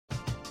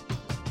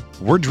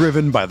We're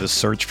driven by the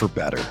search for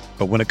better.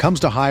 But when it comes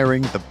to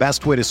hiring, the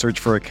best way to search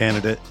for a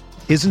candidate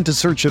isn't to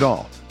search at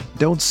all.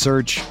 Don't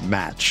search,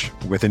 match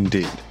with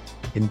Indeed.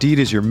 Indeed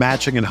is your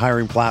matching and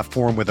hiring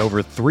platform with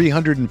over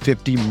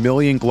 350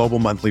 million global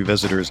monthly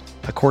visitors,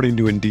 according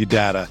to Indeed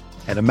data,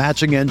 and a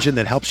matching engine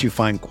that helps you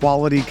find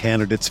quality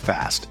candidates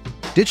fast.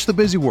 Ditch the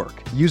busy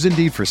work. Use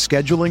Indeed for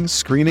scheduling,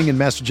 screening, and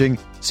messaging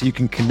so you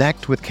can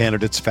connect with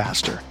candidates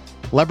faster.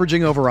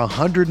 Leveraging over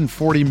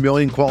 140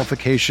 million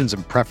qualifications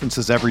and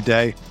preferences every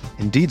day,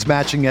 Indeed's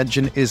matching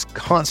engine is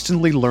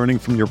constantly learning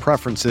from your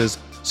preferences,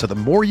 so the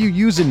more you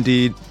use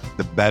Indeed,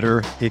 the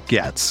better it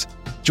gets.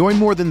 Join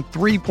more than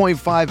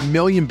 3.5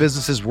 million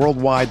businesses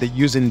worldwide that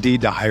use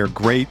Indeed to hire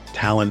great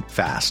talent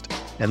fast.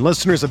 And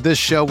listeners of this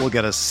show will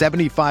get a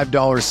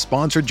 $75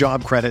 sponsored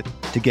job credit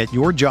to get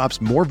your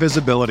jobs more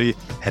visibility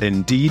at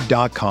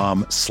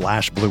Indeed.com/Blue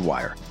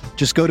Wire.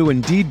 Just go to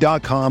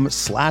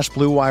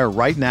Indeed.com/Blue Wire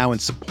right now and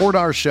support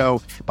our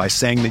show by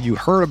saying that you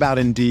heard about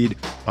Indeed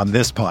on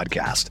this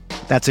podcast.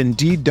 That's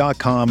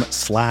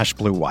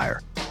Indeed.com/Blue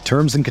Wire.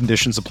 Terms and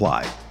conditions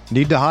apply.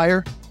 Need to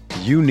hire?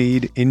 You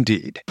need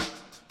Indeed.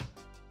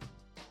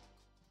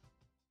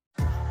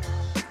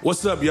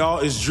 What's up, y'all?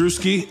 It's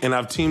Drewski, and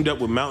I've teamed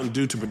up with Mountain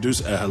Dew to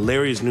produce a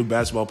hilarious new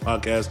basketball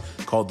podcast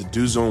called The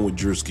Dew Zone with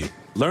Drewski.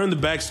 Learn the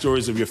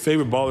backstories of your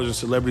favorite ballers and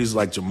celebrities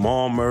like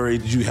Jamal Murray.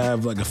 Did you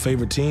have like a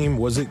favorite team?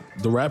 Was it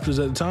the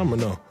Raptors at the time or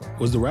no?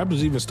 Was the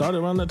Raptors even started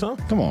around that time?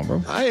 Come on,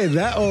 bro. I ain't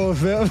that old,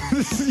 fam.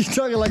 You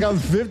talking like I'm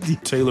 50.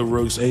 Taylor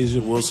Rooks, Asia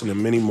Wilson,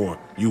 and many more.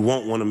 You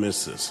won't want to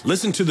miss this.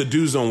 Listen to The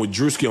Dew Zone with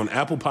Drewski on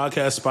Apple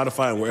Podcasts,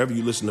 Spotify, and wherever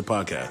you listen to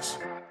podcasts.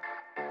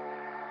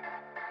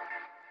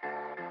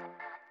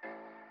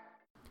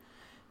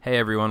 Hey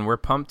everyone, we're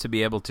pumped to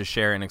be able to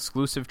share an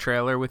exclusive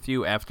trailer with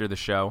you after the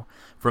show.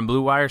 From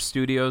Blue Wire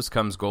Studios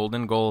comes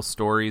Golden Goal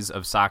Stories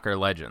of Soccer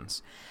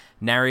Legends.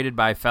 Narrated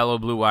by fellow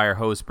Blue Wire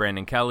host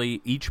Brandon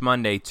Kelly, each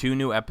Monday 2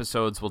 new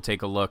episodes will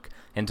take a look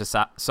into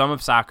some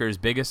of soccer's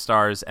biggest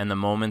stars and the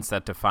moments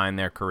that define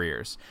their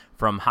careers.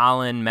 From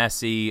Haaland,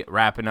 Messi,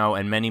 Rapinoe,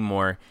 and many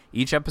more,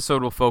 each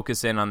episode will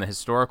focus in on the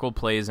historical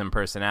plays and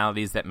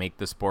personalities that make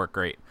the sport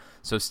great.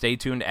 So stay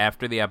tuned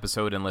after the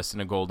episode and listen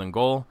to Golden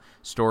Goal,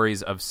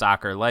 Stories of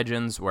Soccer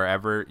Legends,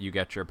 wherever you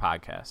get your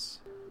podcasts.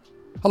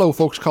 Hello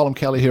folks, Colin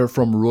Kelly here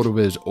from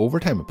RotoViz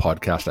Overtime, a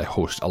podcast I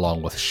host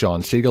along with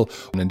Sean Siegel.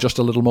 And in just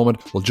a little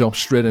moment, we'll jump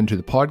straight into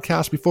the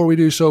podcast. Before we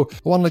do so, I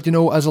want to let you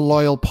know, as a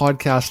loyal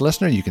podcast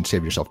listener, you can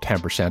save yourself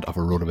 10% of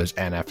a RotoViz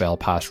NFL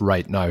pass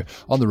right now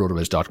on the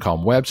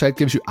RotoViz.com website.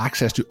 Gives you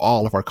access to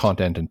all of our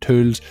content and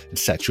tools and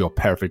sets you up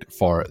perfect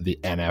for the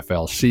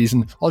NFL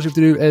season. All you have to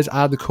do is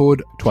add the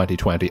code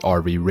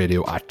 2020RV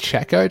Radio at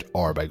checkout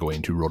or by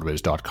going to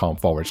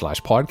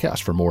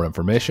RotoViz.com/podcast for more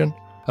information.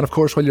 And of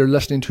course, while you're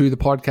listening to the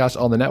podcast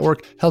on the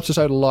network, helps us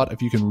out a lot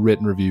if you can rate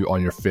and review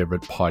on your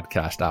favorite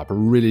podcast app. I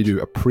really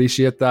do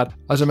appreciate that.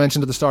 As I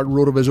mentioned at the start,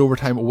 RotoViz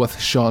Overtime with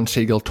Sean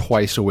Siegel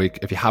twice a week.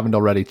 If you haven't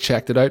already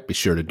checked it out, be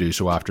sure to do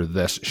so after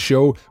this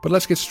show. But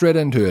let's get straight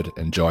into it.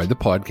 Enjoy the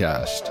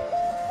podcast.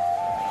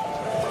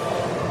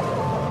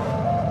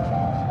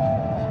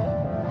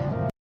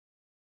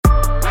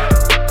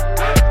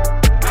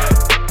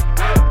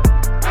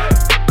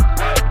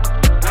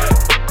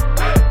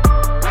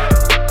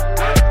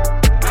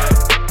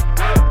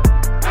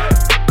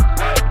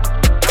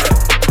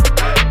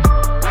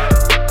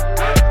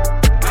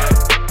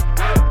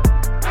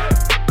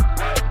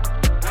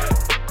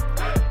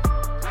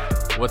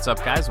 What's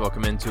up, guys?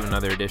 Welcome into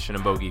another edition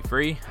of Bogey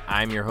Free.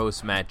 I'm your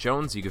host, Matt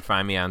Jones. You can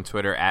find me on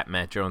Twitter at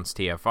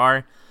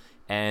MattJonesTFR.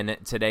 And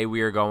today we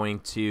are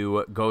going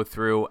to go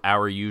through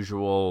our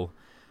usual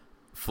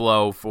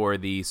flow for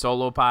the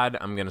solo pod.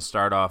 I'm going to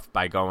start off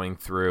by going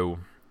through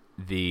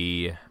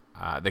the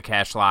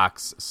Cash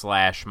Locks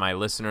 / my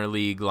listener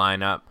league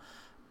lineup.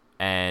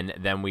 And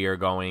then we are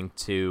going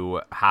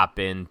to hop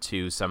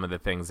into some of the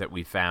things that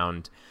we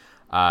found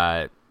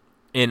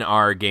in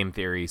our game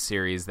theory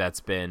series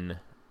that's been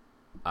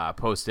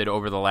posted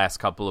over the last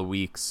couple of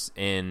weeks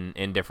in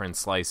different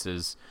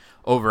slices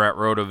over at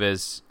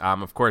RotoViz.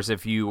 Of course,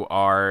 if you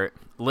are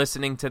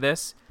listening to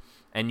this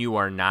and you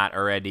are not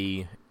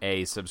already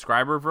a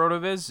subscriber of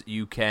RotoViz,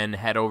 you can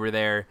head over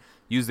there,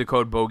 use the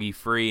code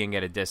BogeyFree and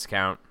get a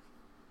discount,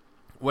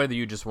 whether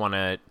you just want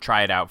to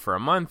try it out for a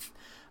month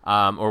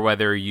or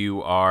whether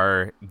you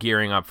are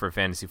gearing up for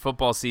fantasy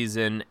football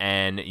season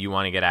and you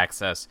want to get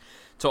access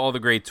to all the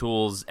great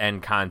tools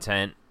and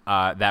content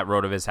that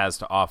RotoViz has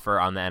to offer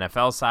on the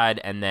NFL side.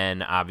 And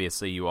then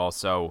obviously you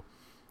also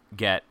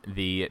get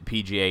the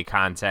PGA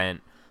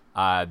content,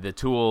 the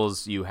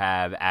tools, you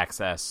have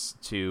access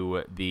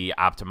to the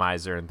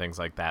optimizer and things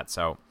like that.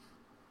 So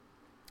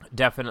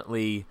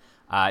definitely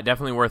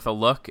worth a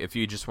look if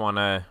you just want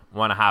to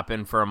hop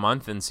in for a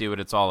month and see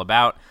what it's all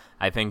about.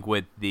 I think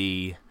with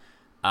the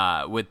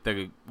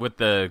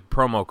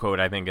promo code,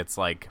 I think it's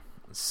like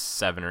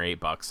 $7 or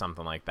 $8,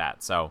 something like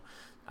that. So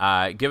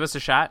give us a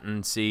shot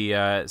and see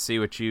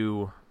what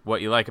you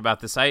what you like about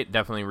the site,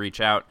 definitely reach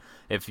out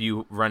if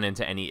you run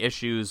into any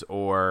issues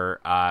or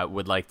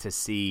would like to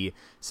see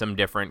some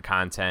different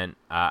content.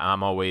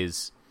 I'm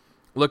always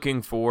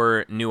looking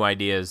for new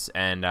ideas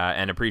and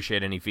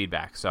appreciate any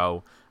feedback.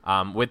 So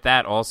with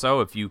that,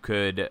 also, if you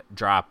could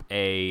drop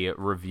a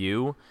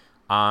review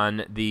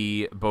on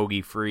the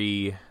Bogey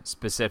Free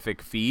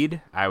specific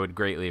feed, I would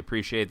greatly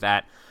appreciate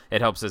that.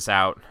 It helps us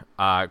out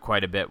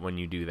quite a bit when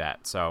you do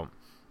that. So,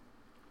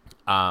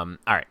 all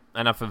right,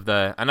 enough of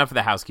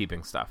the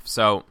housekeeping stuff.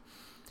 So,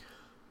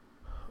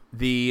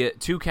 the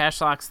two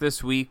cash locks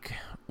this week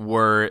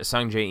were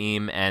Sungjae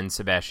Im and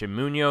Sebastian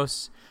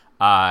Munoz.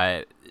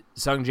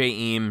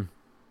 Sungjae Im,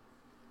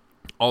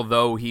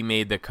 although he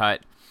made the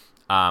cut,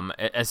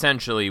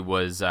 essentially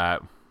was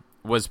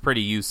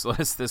pretty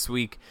useless this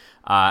week.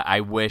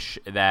 I wish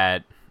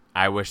that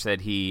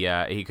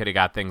he could have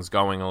got things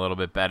going a little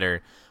bit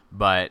better,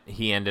 but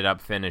he ended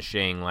up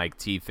finishing like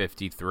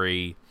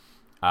T53,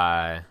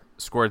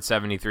 scored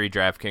 73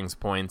 DraftKings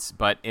points.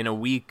 But in a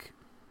week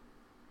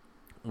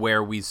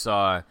where we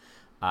saw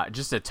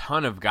just a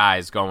ton of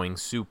guys going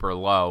super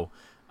low,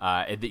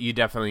 you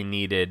definitely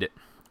needed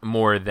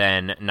more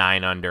than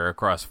 9 under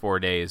across 4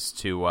 days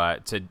to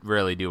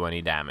really do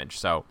any damage.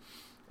 So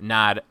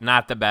not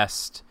the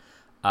best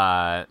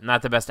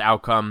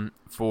outcome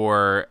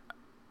for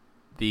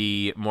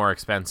the more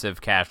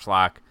expensive cash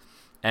lock,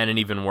 and an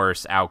even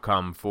worse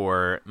outcome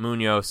for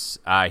Munoz.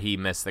 He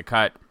missed the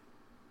cut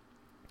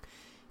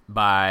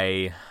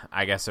by,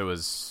 I guess it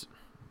was,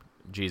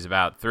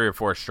 about 3 or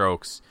 4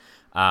 strokes.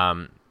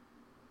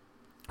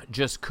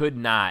 Just could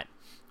not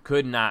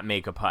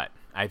make a putt.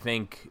 I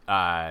think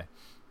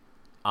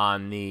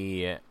on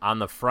the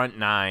front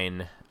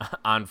 9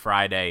 on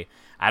Friday,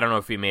 I don't know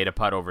if he made a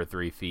putt over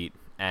 3 feet,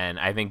 and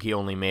I think he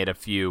only made a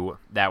few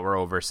that were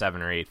over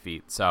 7 or 8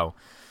 feet. So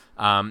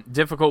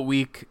difficult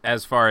week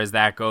as far as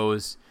that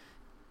goes.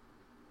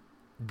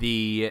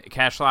 The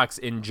cash locks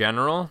in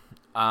general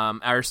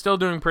are still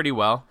doing pretty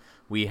well.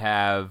 We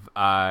have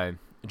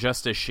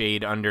just a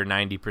shade under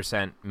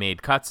 90%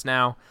 made cuts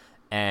now,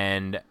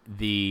 and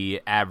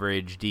the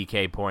average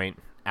DK point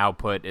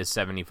output is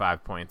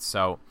 75 points.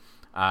 So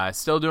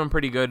still doing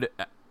pretty good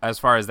as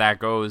far as that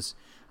goes.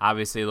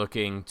 Obviously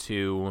looking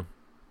to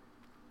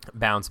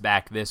bounce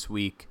back this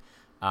week.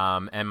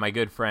 And my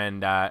good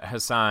friend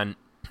Hassan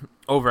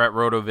over at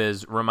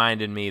RotoViz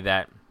reminded me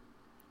that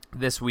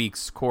this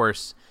week's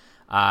course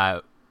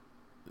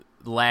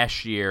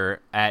last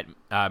year at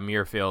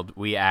Muirfield,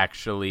 we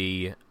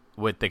actually,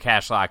 with the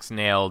cash locks,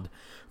 nailed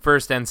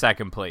first and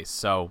second place.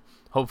 So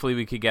hopefully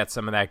we could get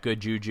some of that good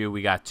juju.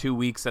 We got 2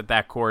 weeks at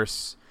that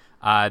course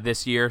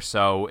this year,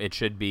 so it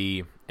should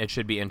be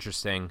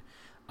interesting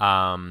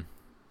from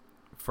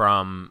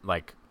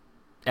like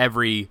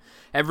every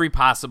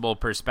possible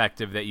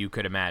perspective that you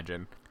could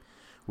imagine.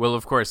 We'll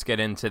of course get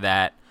into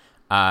that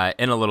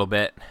in a little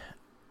bit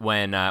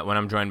when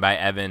I'm joined by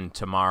Evan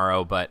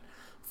tomorrow, but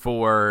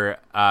for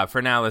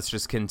now, let's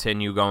just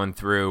continue going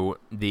through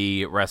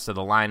the rest of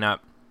the lineup.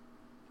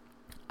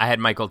 I had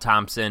Michael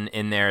Thompson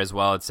in there as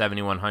well at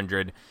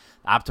 7,100.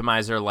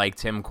 Optimizer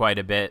liked him quite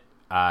a bit,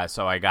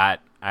 so I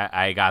got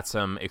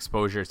some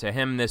exposure to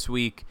him this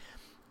week.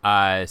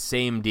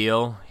 Same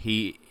deal.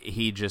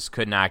 He just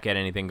could not get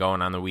anything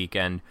going on the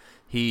weekend.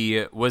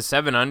 He was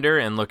 7 under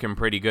and looking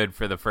pretty good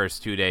for the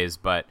first 2 days,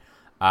 but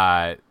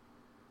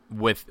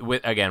with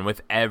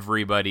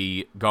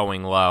everybody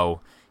going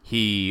low,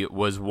 he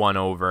was 1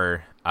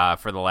 over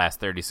for the last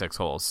 36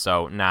 holes,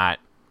 so not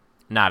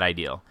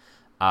ideal.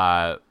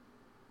 A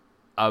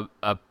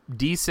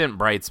decent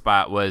bright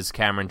spot was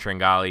Cameron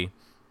Tringali.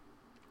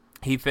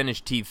 He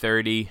finished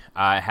T30,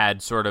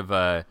 had sort of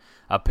a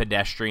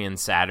pedestrian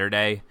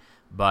Saturday,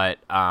 but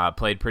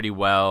played pretty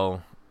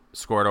well,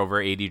 scored over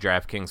 80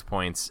 DraftKings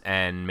points,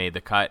 and made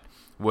the cut,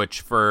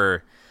 which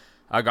for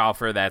a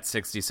golfer that's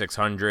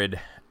 6,600,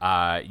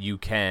 you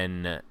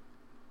can't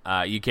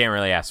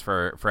really ask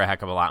for a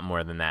heck of a lot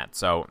more than that.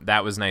 So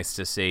that was nice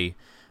to see.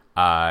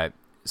 Scotty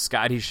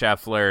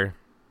Scheffler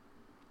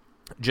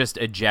just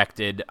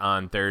ejected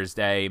on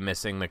Thursday,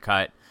 missing the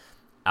cut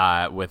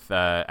with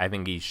I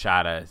think he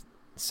shot a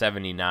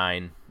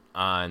 79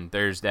 on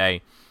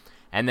Thursday,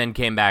 and then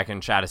came back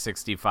and shot a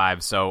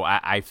 65. So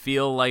I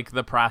feel like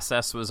the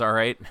process was all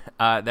right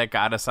that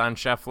got us on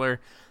Scheffler.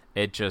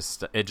 It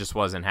just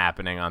wasn't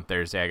happening on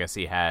Thursday. I guess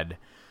he had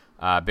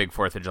big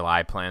 4th of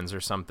July plans or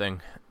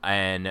something.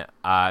 And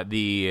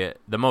the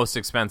most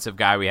expensive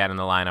guy we had in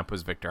the lineup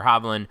was Victor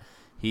Hovland.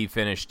 He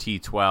finished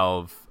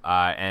T12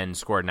 and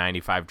scored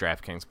 95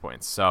 DraftKings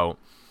points. So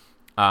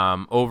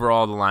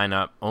overall, the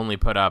lineup only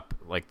put up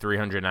like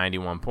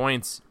 391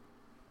 points.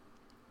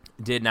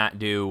 Did not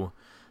do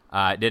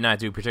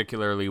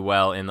particularly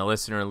well in the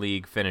listener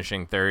league,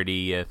 finishing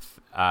 30th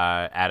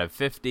out of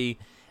 50,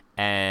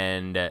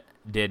 and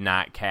did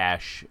not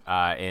cash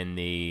in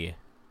the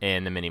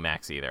mini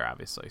max either,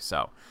 obviously.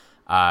 So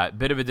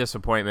bit of a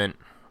disappointment.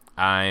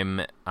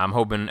 I'm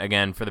hoping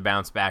again for the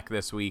bounce back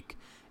this week,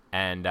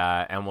 and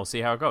we'll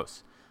see how it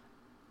goes.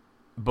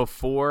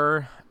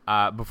 Before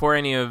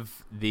any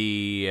of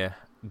the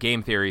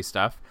game theory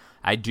stuff,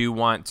 I do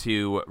want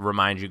to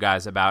remind you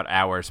guys about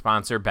our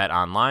sponsor,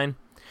 BetOnline.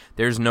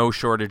 There's no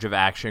shortage of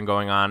action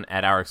going on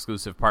at our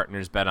exclusive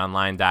partners,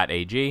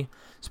 betonline.ag.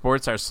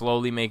 Sports are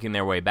slowly making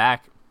their way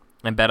back,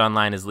 and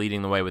BetOnline is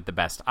leading the way with the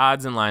best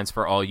odds and lines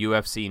for all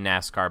UFC,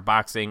 NASCAR,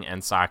 boxing,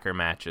 and soccer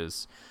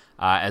matches,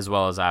 as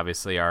well as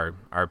obviously our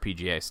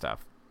PGA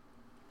stuff.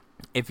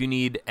 If you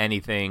need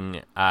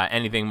anything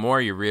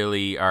more, you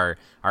really are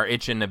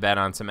itching to bet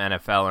on some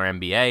NFL or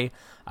NBA,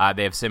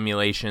 they have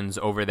simulations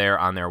over there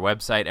on their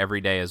website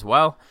every day as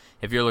well.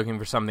 If you're looking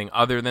for something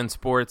other than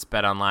sports,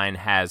 BetOnline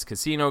has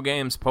casino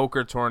games,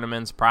 poker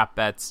tournaments, prop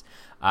bets,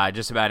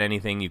 just about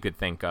anything you could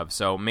think of.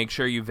 So make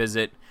sure you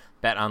visit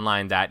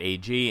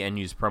betonline.ag and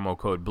use promo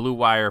code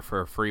BlueWire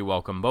for a free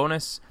welcome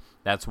bonus.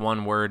 That's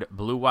one word,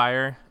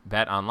 BlueWire.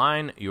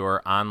 BetOnline,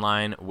 your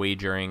online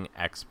wagering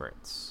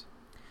experts.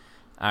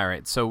 All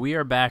right, so we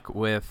are back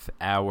with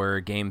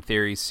our Game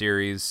Theory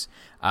series.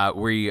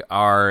 We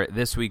are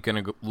this week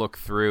going to look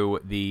through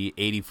the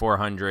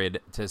 $8,400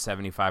 to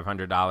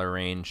 $7,500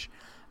 range.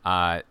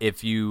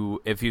 If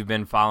you've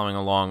been following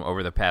along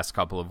over the past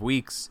couple of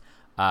weeks,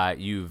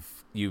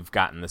 you've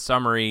gotten the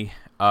summary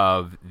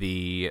of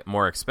the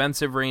more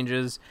expensive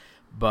ranges.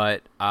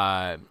 But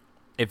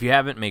if you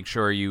haven't, make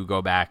sure you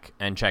go back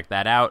and check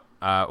that out,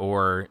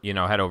 or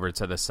head over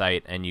to the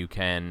site and you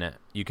can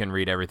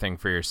read everything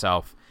for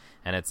yourself.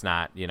 And it's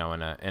not, in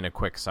a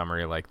quick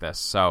summary like this.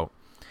 So,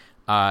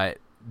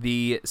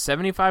 the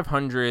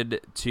 $7,500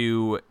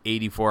 to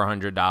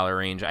 $8,400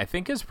 range, I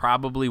think, is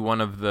probably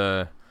one of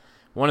the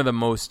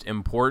most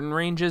important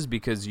ranges,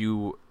 because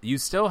you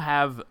still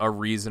have a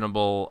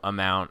reasonable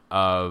amount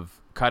of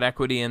cut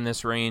equity in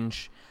this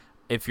range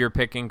if you're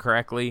picking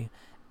correctly,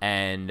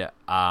 and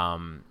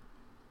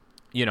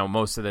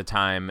most of the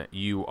time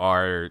you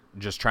are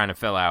just trying to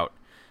fill out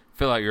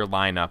your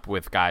lineup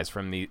with guys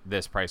from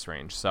this price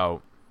range.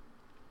 So,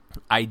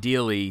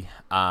 ideally,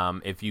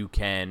 if you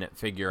can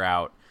figure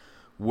out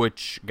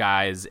which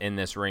guys in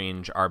this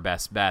range are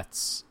best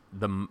bets,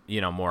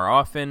 more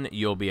often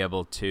you'll be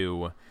able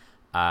to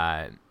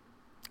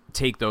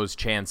take those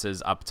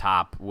chances up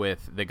top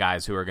with the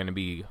guys who are going to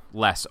be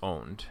less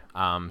owned.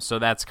 So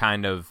that's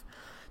kind of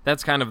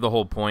the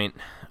whole point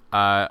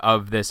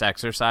of this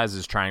exercise,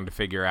 is trying to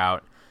figure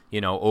out,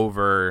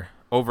 over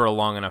a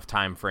long enough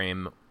time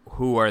frame,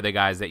 who are the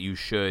guys that you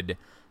should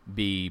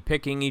be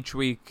picking each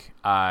week.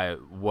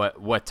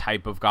 What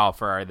type of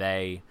golfer are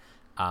they?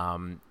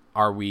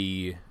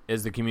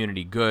 Is the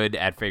community good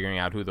at figuring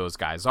out who those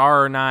guys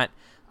are or not?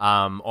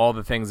 All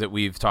the things that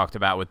we've talked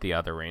about with the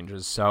other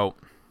ranges. So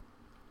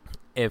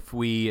if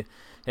we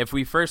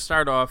first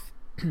start off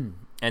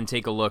and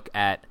take a look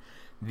at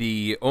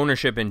the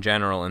ownership in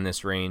general in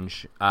this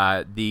range,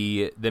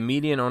 the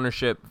median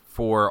ownership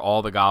for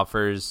all the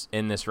golfers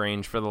in this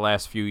range for the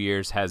last few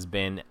years has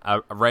been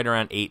right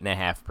around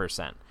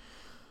 8.5%.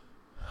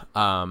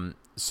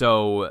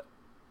 So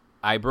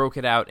I broke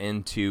it out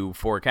into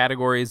 4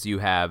 categories. You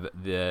have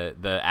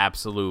the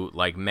absolute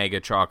mega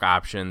chalk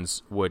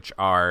options, which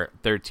are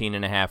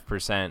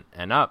 13.5%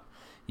 and up.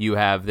 You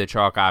have the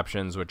chalk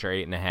options, which are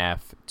 8.5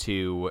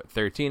 to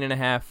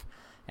 13.5,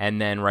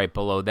 and then right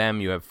below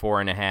them you have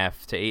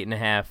 4.5 to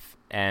 8.5,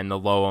 and the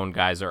low owned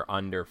guys are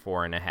under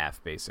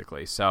 4.5,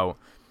 basically. So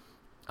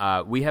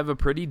we have a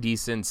pretty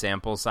decent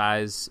sample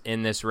size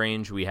in this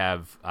range. We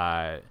have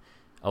a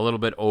little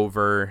bit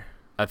over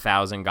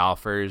 1,000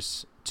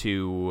 golfers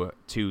to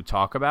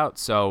talk about,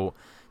 so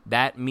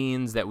that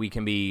means that we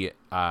can be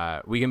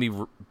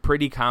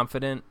pretty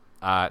confident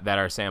that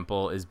our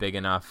sample is big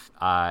enough,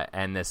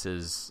 and this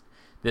is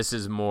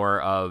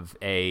more of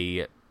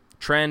a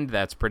trend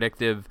that's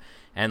predictive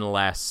and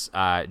less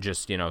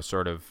just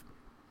sort of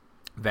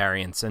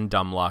variance and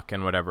dumb luck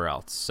and whatever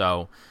else.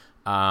 So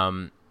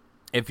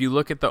if you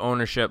look at the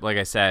ownership, like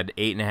I said,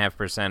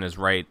 8.5% is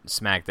right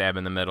smack dab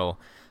in the middle.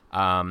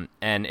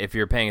 And if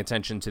you're paying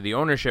attention to the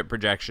ownership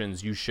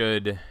projections, you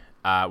should,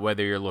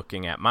 whether you're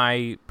looking at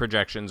my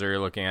projections or you're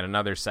looking at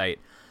another site,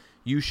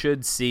 you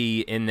should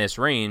see in this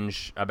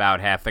range about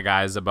half the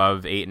guys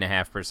above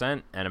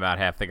 8.5% and about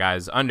half the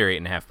guys under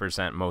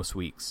 8.5% most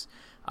weeks.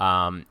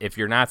 If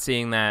you're not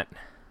seeing that,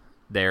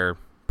 they're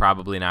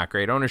probably not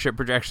great ownership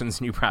projections,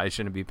 and you probably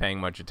shouldn't be paying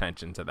much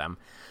attention to them.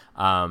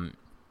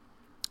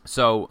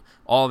 So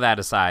all that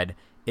aside,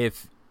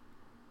 if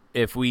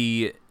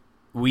we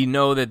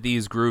know that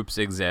these groups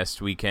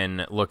exist, we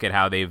can look at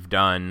how they've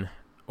done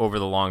over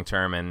the long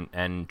term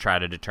and try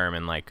to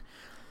determine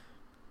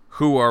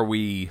who are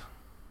we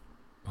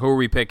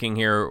picking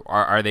here?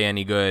 Are they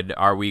any good?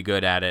 Are we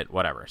good at it?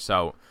 Whatever.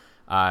 So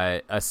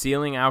a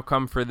ceiling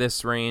outcome for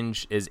this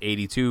range is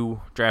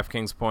 82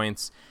 DraftKings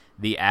points.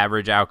 The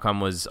average outcome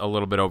was a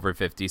little bit over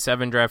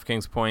 57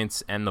 DraftKings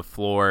points, and the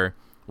floor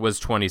was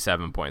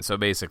 27 points. So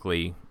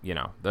basically,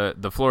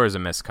 the floor is a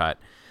miscut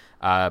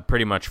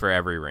pretty much for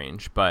every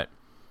range. But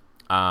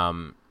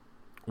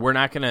we're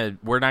not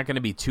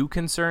gonna be too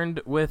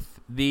concerned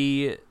with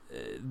the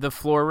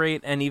floor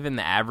rate and even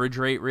the average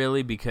rate,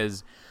 really,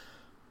 because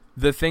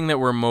the thing that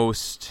we're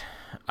most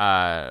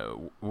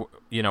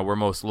we're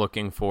most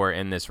looking for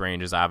in this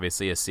range is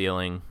obviously a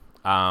ceiling.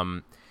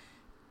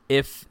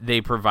 If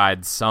they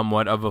provide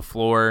somewhat of a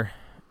floor,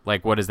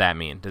 like, what does that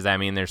mean? Does that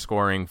mean they're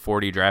scoring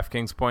 40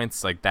 DraftKings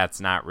points? Like, that's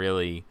not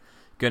really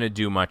going to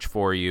do much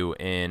for you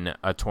in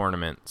a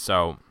tournament.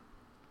 So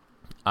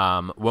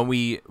when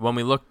we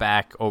look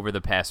back over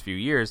the past few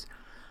years,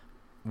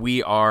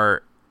 we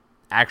are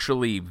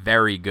actually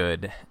very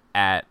good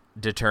at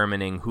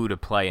determining who to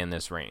play in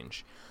this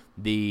range.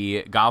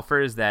 The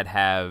golfers that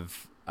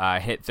have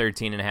hit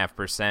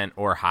 13.5%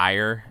 or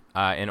higher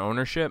in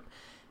ownership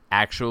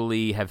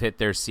actually have hit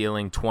their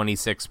ceiling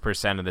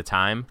 26% of the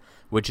time,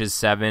 which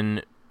is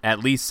at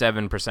least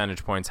 7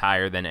 percentage points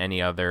higher than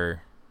any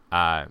other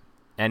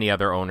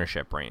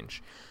ownership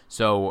range.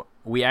 So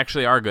we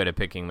actually are good at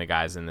picking the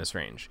guys in this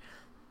range.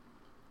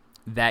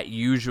 That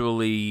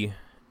usually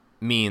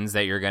means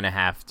that you're going to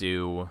have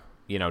to,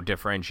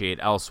 differentiate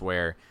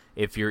elsewhere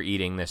if you're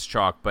eating this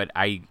chalk. But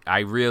I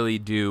really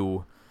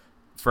do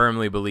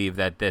firmly believe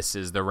that this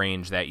is the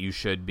range that you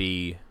should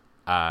be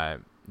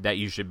kind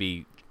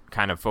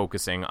of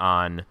focusing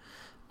on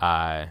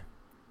the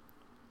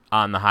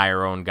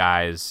higher owned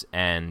guys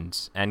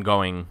and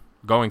going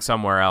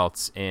somewhere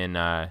else in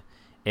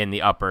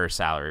the upper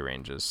salary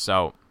ranges.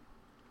 So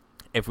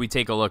if we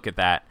take a look at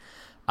that,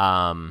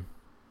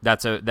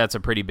 that's a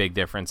pretty big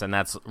difference, and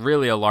that's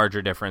really a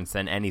larger difference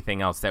than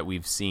anything else that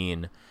we've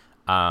seen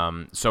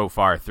so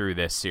far through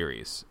this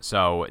series.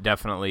 So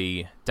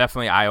definitely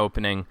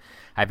eye-opening.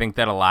 I think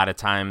that a lot of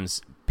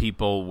times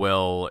people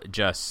will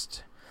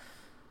just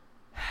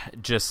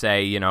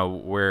say,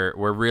 we're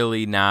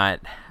really not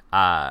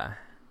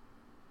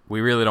we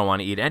really don't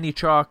want to eat any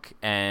chalk,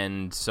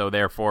 and so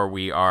therefore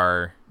we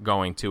are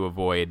going to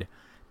avoid,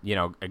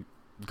 a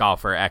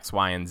golfer X,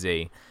 Y, and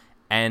Z.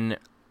 And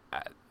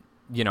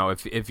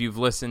if you've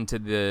listened to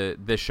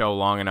the show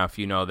long enough,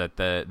 you know that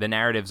the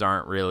narratives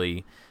aren't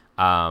really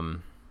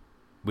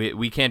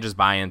we can't just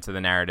buy into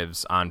the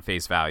narratives on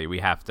face value. We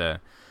have to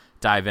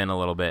dive in a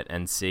little bit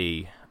and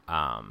see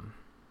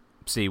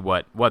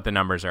what the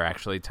numbers are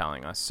actually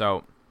telling us.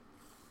 So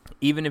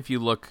even if you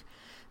look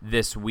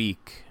this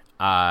week,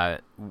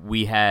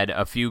 we had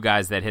a few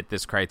guys that hit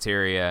this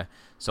criteria.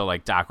 So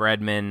like Doc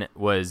Redman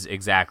was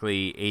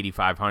exactly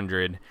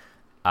 8,500,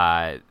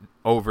 a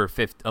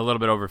little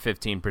bit over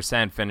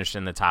 15%, finished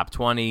in the top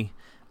 20,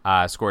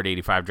 scored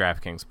 85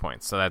 DraftKings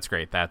points. So that's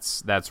great.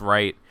 That's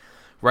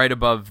right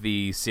above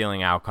the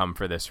ceiling outcome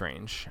for this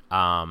range.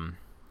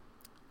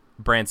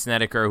 Brandt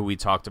Snedeker, who we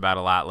talked about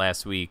a lot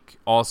last week,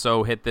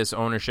 also hit this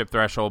ownership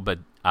threshold, but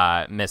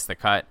missed the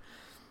cut.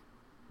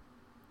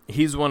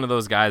 He's one of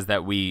those guys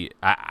that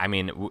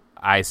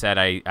I said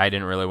I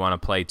didn't really want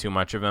to play too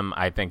much of him.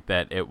 I think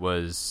that it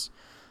was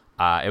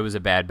a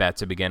bad bet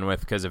to begin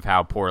with because of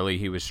how poorly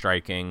he was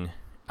striking.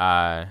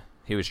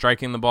 He was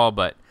striking the ball,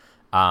 but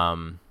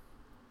when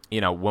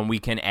we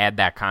can add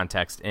that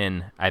context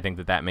in, I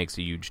think that makes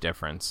a huge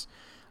difference.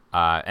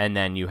 And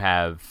then you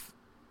have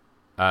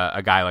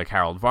a guy like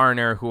Harold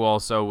Varner, who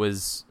also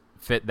was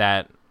fit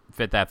that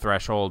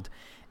threshold,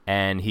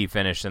 and he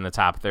finished in the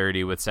top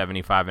 30 with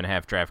 75.5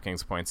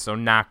 DraftKings points. So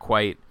not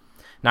quite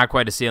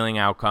a ceiling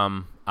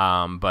outcome,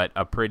 but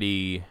a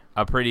pretty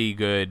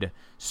good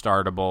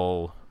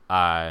startable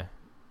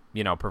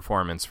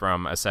performance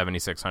from a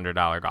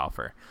 $7,600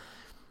 golfer.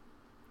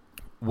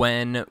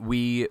 When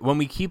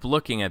we keep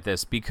looking at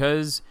this,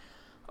 because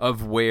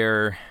of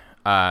where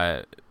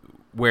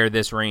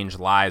this range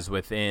lies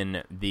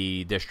within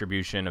the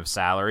distribution of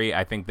salary,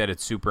 I think that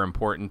it's super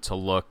important to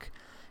look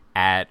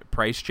at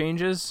price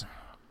changes,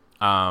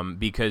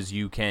 because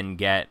you can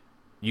get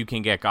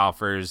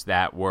golfers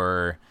that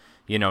were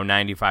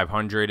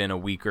 9,500 in a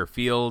weaker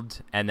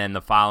field, and then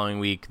the following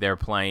week they're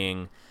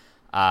playing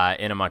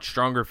in a much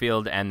stronger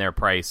field and their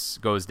price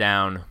goes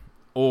down,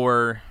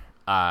 or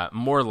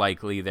more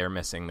likely they're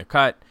missing the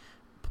cut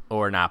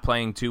or not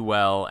playing too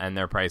well and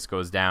their price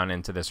goes down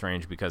into this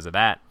range because of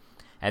that.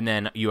 And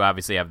then you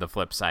obviously have the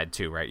flip side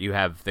too, right? You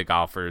have the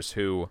golfers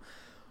who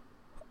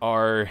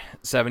are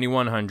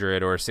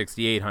 7,100 or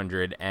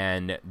 6,800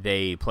 and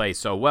they play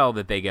so well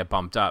that they get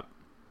bumped up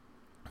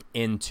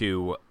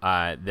into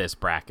this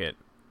bracket,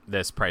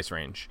 this price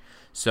range.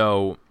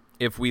 So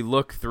if we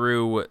look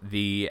through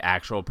the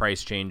actual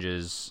price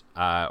changes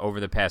over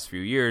the past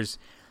few years,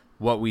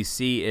 what we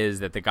see is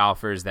that the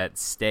golfers that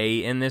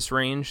stay in this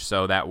range,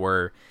 so that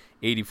were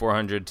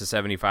 8,400 to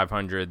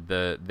 7,500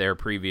 their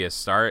previous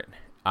start,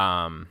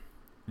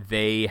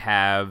 they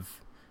have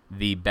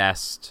the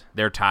best,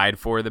 they're tied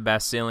for the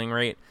best ceiling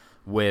rate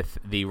with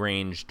the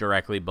range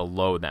directly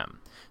below them.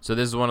 So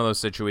this is one of those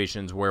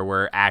situations where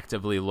we're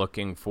actively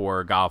looking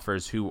for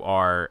golfers who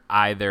are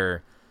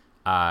either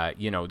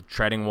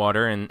treading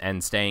water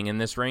and staying in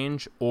this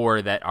range,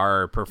 or that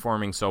are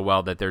performing so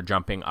well that they're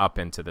jumping up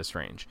into this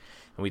range.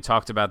 And we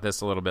talked about this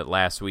a little bit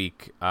last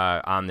week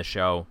on the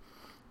show,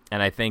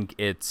 and I think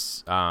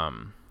it's a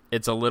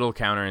little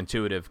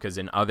counterintuitive because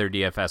in other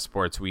DFS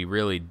sports we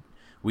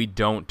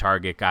don't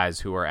target guys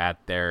who are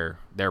at their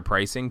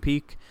pricing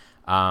peak.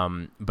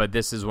 But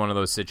this is one of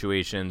those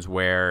situations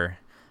where,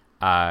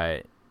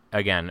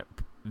 again,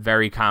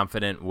 very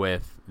confident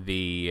with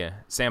the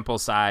sample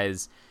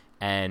size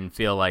and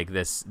feel like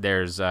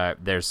there's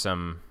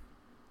some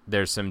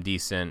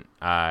decent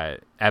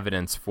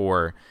evidence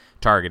for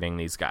targeting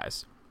these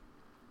guys.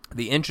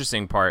 The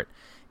interesting part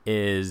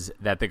is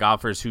that the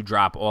golfers who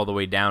drop all the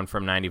way down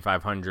from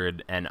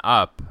 9,500 and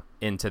up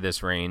into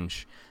this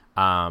range,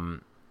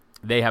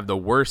 they have the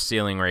worst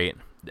ceiling rate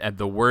at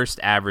the worst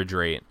average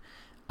rate.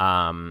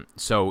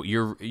 So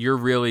you're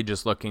really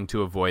just looking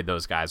to avoid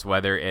those guys,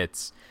 whether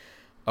it's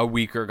a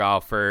weaker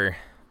golfer,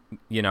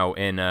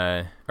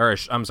 a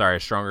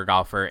stronger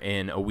golfer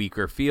in a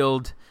weaker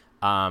field.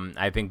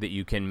 I think that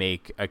you can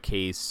make a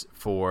case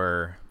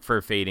for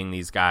fading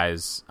these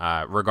guys,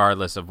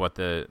 regardless of what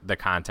the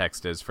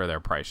context is for their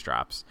price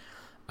drops.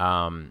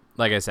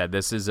 Like I said,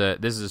 this is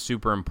a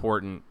super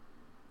important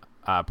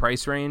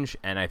price range,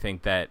 and I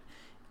think that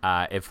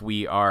if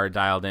we are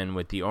dialed in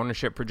with the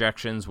ownership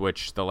projections,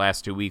 which the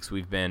last 2 weeks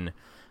we've been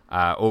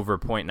over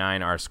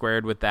 0.9 R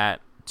squared with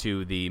that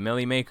to the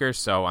Millie Maker,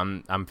 so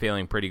I'm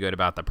feeling pretty good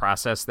about the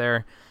process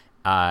there.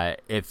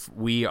 If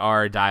we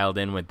are dialed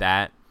in with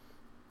that,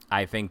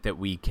 I think that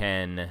we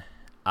can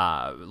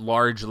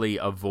largely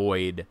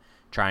avoid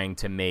trying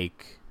to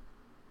make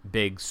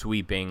big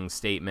sweeping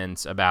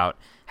statements about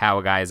how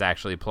a guy is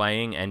actually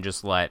playing, and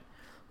just let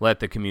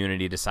the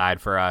community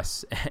decide for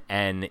us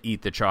and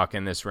eat the chalk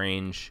in this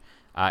range,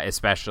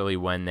 especially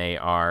when they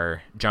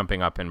are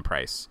jumping up in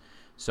price.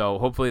 So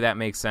hopefully that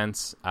makes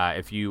sense.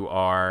 If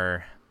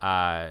you're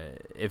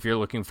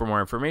looking for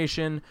more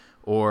information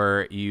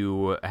or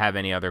you have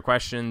any other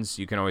questions,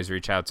 you can always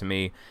reach out to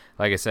me,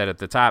 like I said at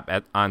the top,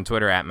 on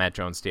Twitter at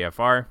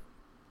MattJonesTFR.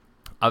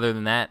 Other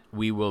than that,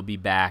 we will be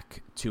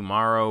back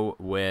tomorrow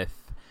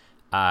with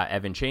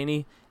Evan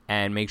Cheney,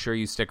 and make sure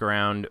you stick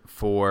around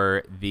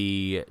for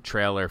the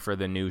trailer for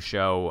the new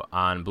show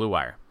on Blue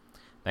Wire.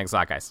 Thanks a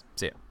lot, guys.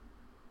 See ya.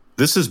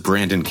 This is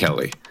Brandon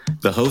Kelly,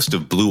 the host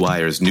of Blue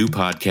Wire's new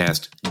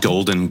podcast,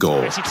 Golden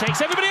Goal. Messi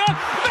takes everybody on.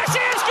 Messi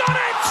has got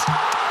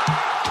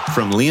it!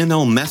 From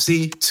Lionel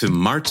Messi to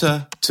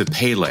Marta to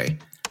Pele,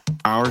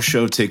 our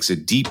show takes a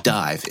deep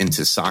dive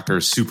into soccer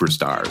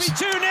superstars.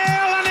 2-0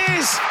 and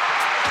is.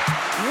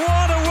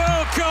 What a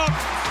World Cup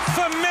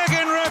for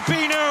Megan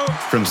Rapinoe.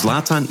 From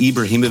Zlatan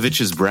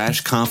Ibrahimovic's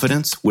brash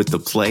confidence with the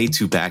play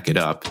to back it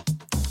up,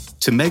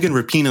 to Megan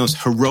Rapinoe's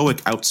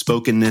heroic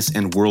outspokenness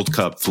and World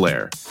Cup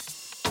flair.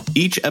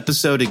 Each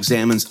episode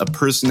examines a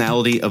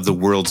personality of the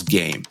world's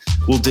game.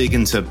 We'll dig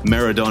into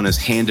Maradona's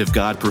Hand of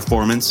God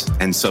performance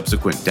and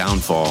subsequent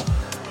downfall,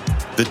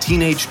 the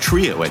teenage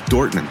trio at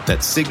Dortmund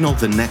that signal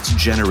the next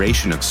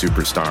generation of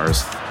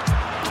superstars,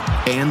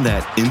 and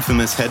that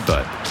infamous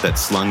headbutt that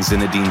slung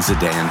Zinedine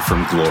Zidane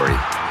from glory.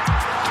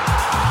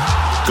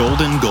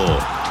 Golden Goal,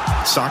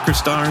 soccer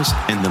stars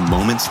and the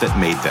moments that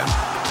made them.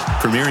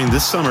 Premiering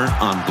this summer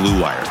on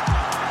Blue Wire.